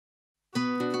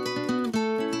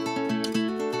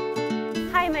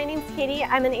my name's Katie.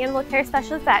 I'm an animal care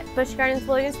specialist at Busch Gardens,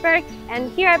 Williamsburg.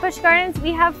 And here at Busch Gardens,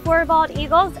 we have 4 bald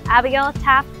eagles, Abigail,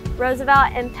 Taft,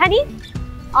 Roosevelt, and Penny.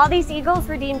 All these eagles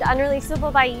were deemed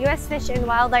unreleasable by U.S. Fish and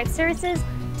Wildlife Services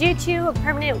due to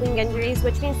permanent wing injuries,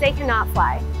 which means they cannot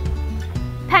fly.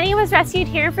 Penny was rescued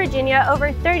here in Virginia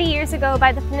over 30 years ago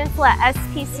by the Peninsula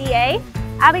SPCA.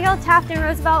 Abigail, Taft, and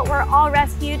Roosevelt were all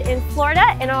rescued in Florida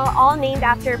and are all named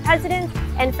after presidents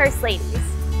and first ladies.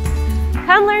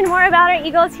 Come learn more about our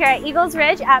eagles here at Eagles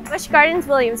Ridge at Busch Gardens,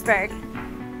 Williamsburg.